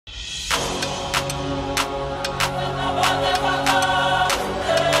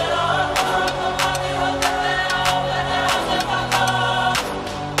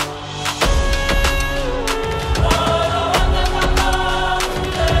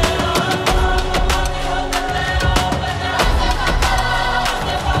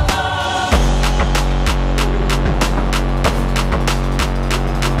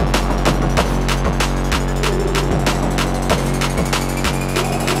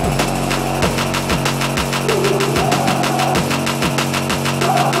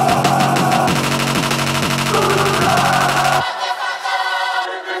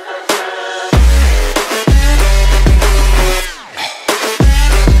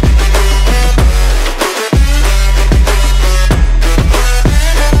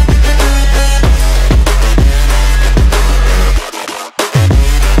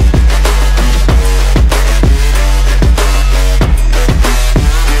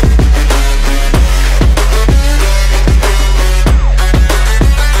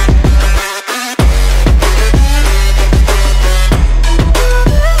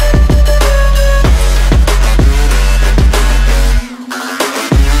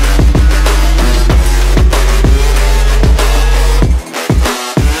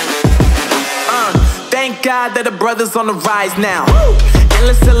glad that the brothers on the rise now.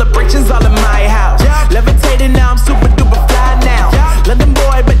 Endless celebrations all in my house. Levitating now, I'm super duper fly now. London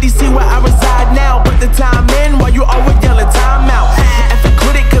boy, but DC where I reside now. Put the time in while you always yelling time out. And for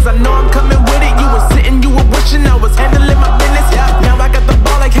quit it, cause I know I'm coming with it. You were sitting, you were wishing I was handling my business. Now I got the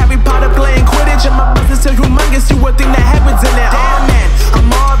ball like Harry Potter playing Quidditch. And my business is humongous, you would think that heaven's in it. Oh man, I'm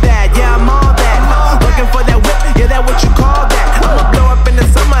all that, yeah, I'm all that. Looking for that whip, yeah, that what you call that. I'ma blow up in the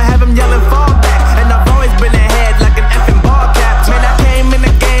summer, have him yelling fall back. And I've always been ahead like an effing ball cap. Man, I came in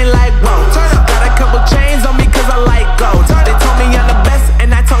the game like, whoa. Got a couple chains on me cause I like gold. They told me I'm the best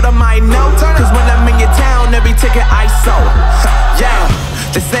and I told them I know. Cause when I'm in your town, every ticket I sold. Yeah,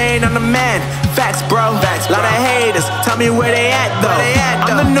 they saying I'm the man. Facts, bro. Lot of haters, tell me where they at though.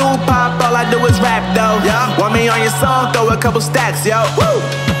 I'm the new pop, all I do is rap though. Want me on your song, throw a couple stacks, yo. Woo!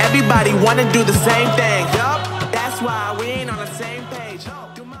 Everybody wanna do the same thing. That's why we ain't on the same page.